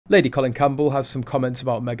Lady Colin Campbell has some comments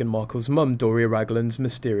about Meghan Markle's mum, Doria Ragland's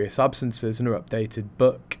mysterious absences in her updated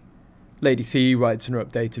book. Lady C writes in her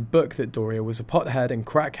updated book that Doria was a pothead and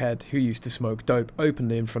crackhead who used to smoke dope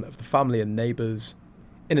openly in front of the family and neighbours.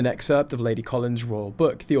 In an excerpt of Lady Colin's royal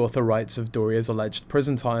book, the author writes of Doria's alleged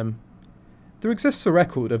prison time. There exists a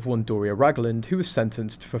record of one Doria Ragland who was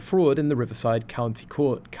sentenced for fraud in the Riverside County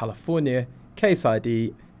Court, California, case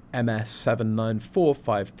ID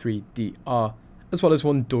MS79453DR, as well as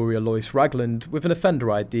one Doria Lois Ragland with an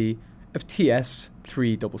offender ID of TS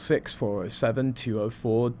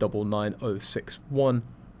 366407204 99061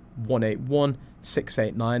 181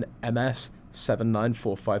 689 MS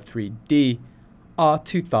 79453D R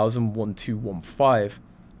 2001-215.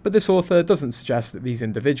 But this author doesn't suggest that these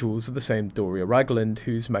individuals are the same Doria Ragland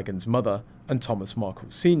who's Meghan's mother, and Thomas Markle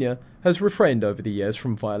Sr. has refrained over the years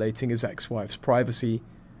from violating his ex-wife's privacy,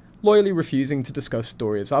 loyally refusing to discuss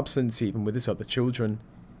Doria's absence even with his other children.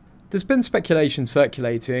 There's been speculation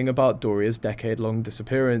circulating about Doria's decade-long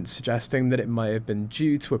disappearance, suggesting that it may have been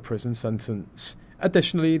due to a prison sentence.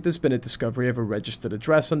 Additionally, there's been a discovery of a registered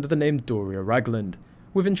address under the name Doria Ragland,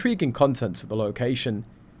 with intriguing contents at the location.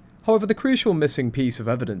 However, the crucial missing piece of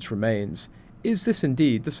evidence remains: is this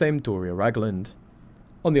indeed the same Doria Ragland?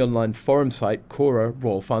 On the online forum site Quora,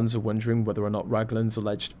 royal fans are wondering whether or not Ragland's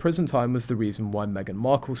alleged prison time was the reason why Meghan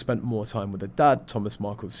Markle spent more time with her dad, Thomas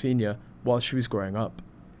Markle Sr., while she was growing up.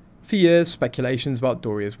 For years, speculations about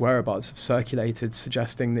Doria's whereabouts have circulated,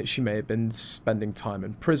 suggesting that she may have been spending time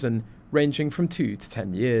in prison, ranging from 2 to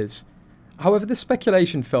 10 years. However, this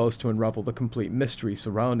speculation fails to unravel the complete mystery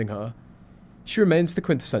surrounding her. She remains the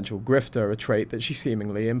quintessential grifter, a trait that she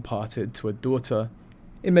seemingly imparted to her daughter.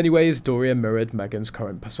 In many ways, Doria mirrored Meghan's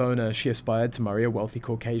current persona. She aspired to marry a wealthy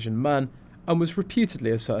Caucasian man, and was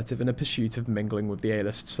reputedly assertive in a pursuit of mingling with the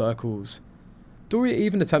A-list circles. Doria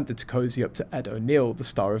even attempted to cozy up to Ed O'Neill, the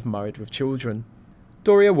star of Married with Children.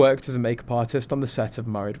 Doria worked as a makeup artist on the set of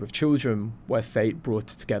Married with Children, where fate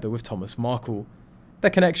brought her together with Thomas Markle.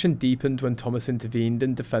 Their connection deepened when Thomas intervened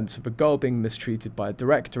in defence of a girl being mistreated by a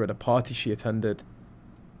director at a party she attended.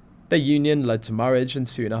 Their union led to marriage, and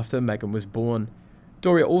soon after, Meghan was born.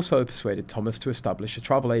 Doria also persuaded Thomas to establish a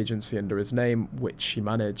travel agency under his name, which she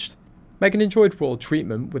managed. Meghan enjoyed royal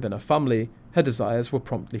treatment within her family. Her desires were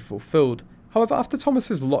promptly fulfilled. However, after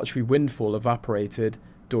Thomas's lottery windfall evaporated,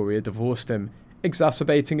 Doria divorced him,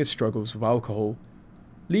 exacerbating his struggles with alcohol.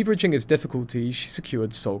 Leveraging his difficulties, she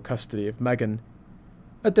secured sole custody of Meghan.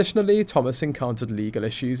 Additionally, Thomas encountered legal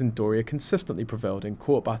issues, and Doria consistently prevailed in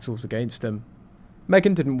court battles against him.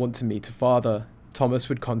 Meghan didn't want to meet her father. Thomas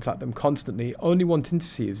would contact them constantly, only wanting to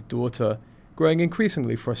see his daughter. Growing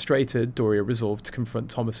increasingly frustrated, Doria resolved to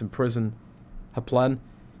confront Thomas in prison. Her plan?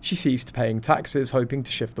 She ceased paying taxes, hoping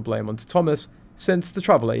to shift the blame onto Thomas, since the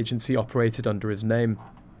travel agency operated under his name.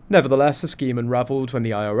 Nevertheless, the scheme unravelled when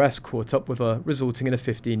the IRS caught up with her, resulting in a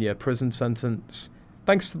 15-year prison sentence.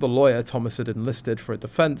 Thanks to the lawyer Thomas had enlisted for a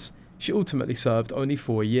defence, she ultimately served only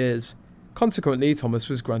 4 years. Consequently, Thomas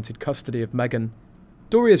was granted custody of Meghan.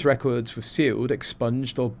 Doria's records were sealed,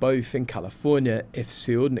 expunged, or both in California. If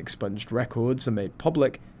sealed and expunged records are made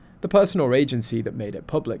public, the person or agency that made it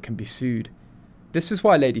public can be sued. This is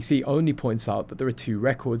why Lady C only points out that there are 2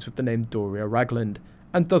 records with the name Doria Ragland,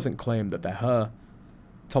 and doesn't claim that they're her.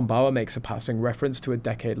 Tom Bower makes a passing reference to a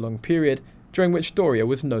decade-long period during which Doria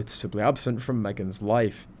was noticeably absent from Meghan's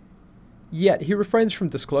life. Yet he refrains from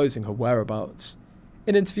disclosing her whereabouts.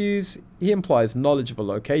 In interviews, he implies knowledge of a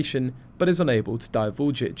location, but is unable to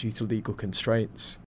divulge it due to legal constraints.